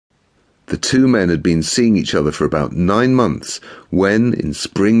The two men had been seeing each other for about 9 months when, in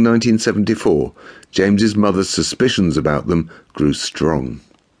spring 1974, James's mother's suspicions about them grew strong.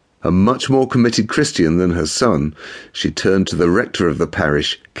 A much more committed Christian than her son, she turned to the rector of the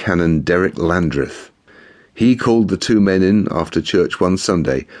parish, Canon Derek Landreth. He called the two men in after church one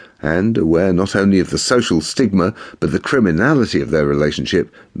Sunday, and, aware not only of the social stigma but the criminality of their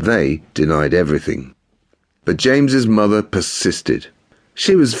relationship, they denied everything. But James's mother persisted.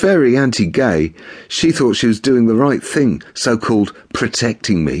 She was very anti-gay. She thought she was doing the right thing, so-called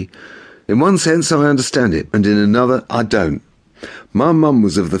protecting me. In one sense I understand it, and in another I don't. My mum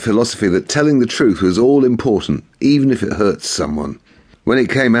was of the philosophy that telling the truth was all important, even if it hurts someone. When it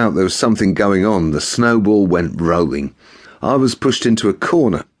came out there was something going on, the snowball went rolling. I was pushed into a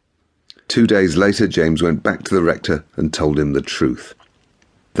corner. 2 days later, James went back to the rector and told him the truth.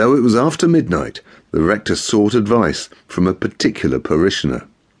 Though it was after midnight, the rector sought advice from a particular parishioner.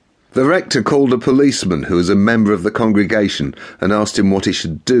 The rector called a policeman who was a member of the congregation and asked him what he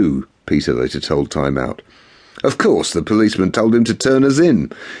should do, Peter later told Time Out. Of course, the policeman told him to turn us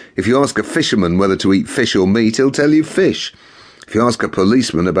in. If you ask a fisherman whether to eat fish or meat, he'll tell you fish. If you ask a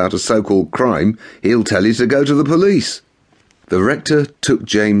policeman about a so-called crime, he'll tell you to go to the police. The rector took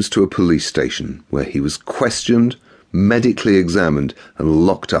James to a police station, where he was questioned, medically examined, and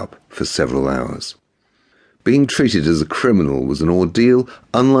locked up for several hours. Being treated as a criminal was an ordeal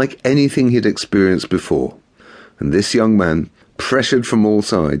unlike anything he'd experienced before, and this young man, pressured from all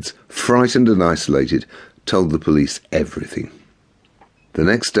sides, frightened and isolated, told the police everything. The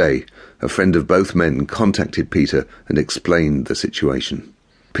next day, a friend of both men contacted Peter and explained the situation.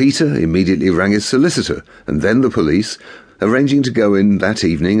 Peter immediately rang his solicitor and then the police, arranging to go in that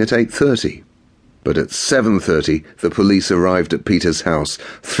evening at 8:30. But at 7:30 the police arrived at Peter's house,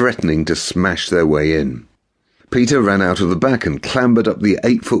 threatening to smash their way in. Peter ran out of the back and clambered up the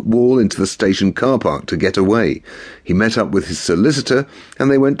 8-foot wall into the station car park to get away. He met up with his solicitor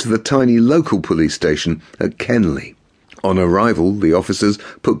and they went to the tiny local police station at Kenley. On arrival, the officers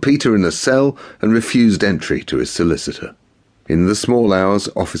put Peter in a cell and refused entry to his solicitor. In the small hours,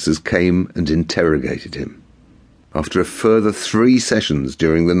 officers came and interrogated him. After a further 3 sessions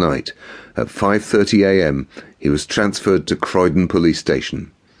during the night, at 5:30 a.m, he was transferred to Croydon Police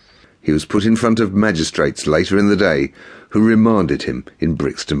Station. He was put in front of magistrates later in the day, who remanded him in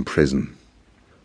Brixton Prison.